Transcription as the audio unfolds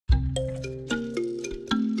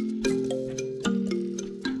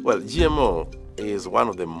Well, GMO is one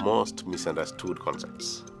of the most misunderstood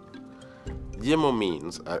concepts. GMO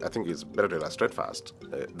means, I think it's better to illustrate first,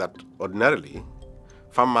 that ordinarily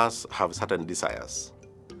farmers have certain desires.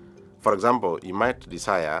 For example, you might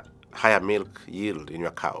desire higher milk yield in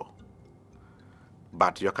your cow,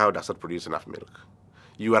 but your cow does not produce enough milk.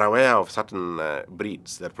 You are aware of certain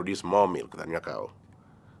breeds that produce more milk than your cow,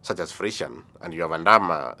 such as Frisian, and you have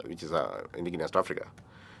Andama, which is indigenous to Africa.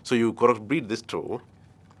 So you crossbreed these two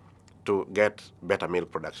to get better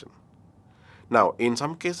milk production. Now, in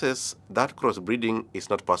some cases, that crossbreeding is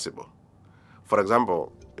not possible. For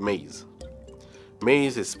example, maize.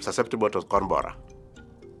 Maize is susceptible to corn borer,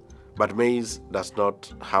 but maize does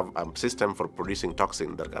not have a system for producing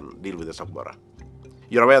toxin that can deal with the shock borer.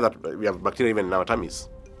 You're aware that we have bacteria even in our tummies,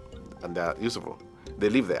 and they are useful. They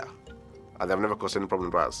live there, and they've never caused any problem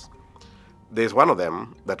to us. There's one of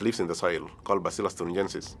them that lives in the soil called Bacillus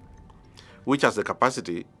thuringiensis, which has the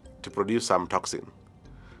capacity to produce some toxin.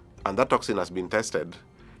 And that toxin has been tested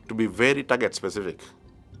to be very target specific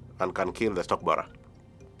and can kill the stalk borer.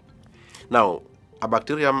 Now, a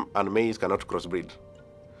bacterium and maize cannot crossbreed.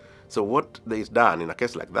 So what is done in a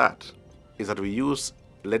case like that is that we use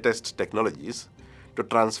latest technologies to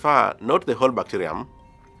transfer not the whole bacterium,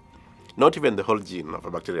 not even the whole gene of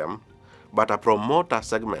a bacterium, but a promoter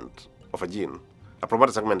segment of a gene. A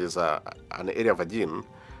promoter segment is an area of a gene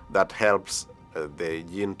that helps the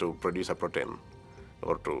gene to produce a protein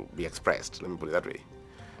or to be expressed, let me put it that way.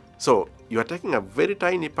 So you are taking a very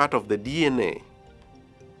tiny part of the DNA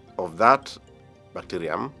of that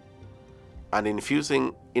bacterium and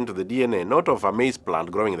infusing into the DNA, not of a maize plant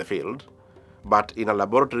growing in the field, but in a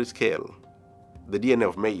laboratory scale, the DNA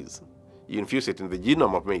of maize. You infuse it in the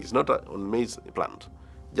genome of maize, not on maize plant,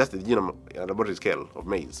 just the genome in a laboratory scale of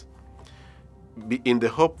maize, in the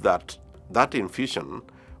hope that that infusion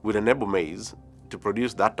will enable maize to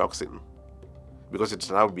produce that toxin, because it's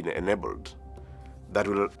now been enabled, that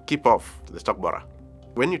will keep off the stalk borer.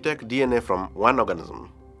 When you take DNA from one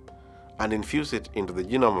organism and infuse it into the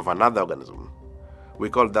genome of another organism, we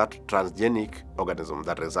call that transgenic organism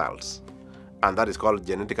that results. And that is called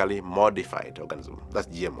genetically modified organism. That's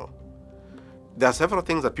GMO. There are several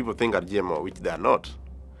things that people think are GMO, which they are not.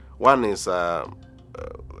 One is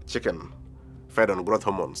chicken fed on growth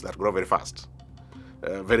hormones that grow very fast.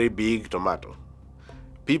 Very big tomato.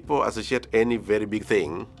 People associate any very big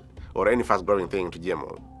thing or any fast-growing thing to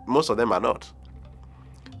GMO. Most of them are not.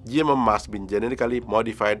 GMO must be genetically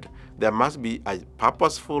modified. There must be a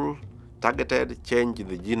purposeful, targeted change in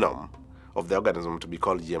the genome of the organism to be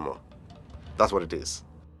called GMO. That's what it is.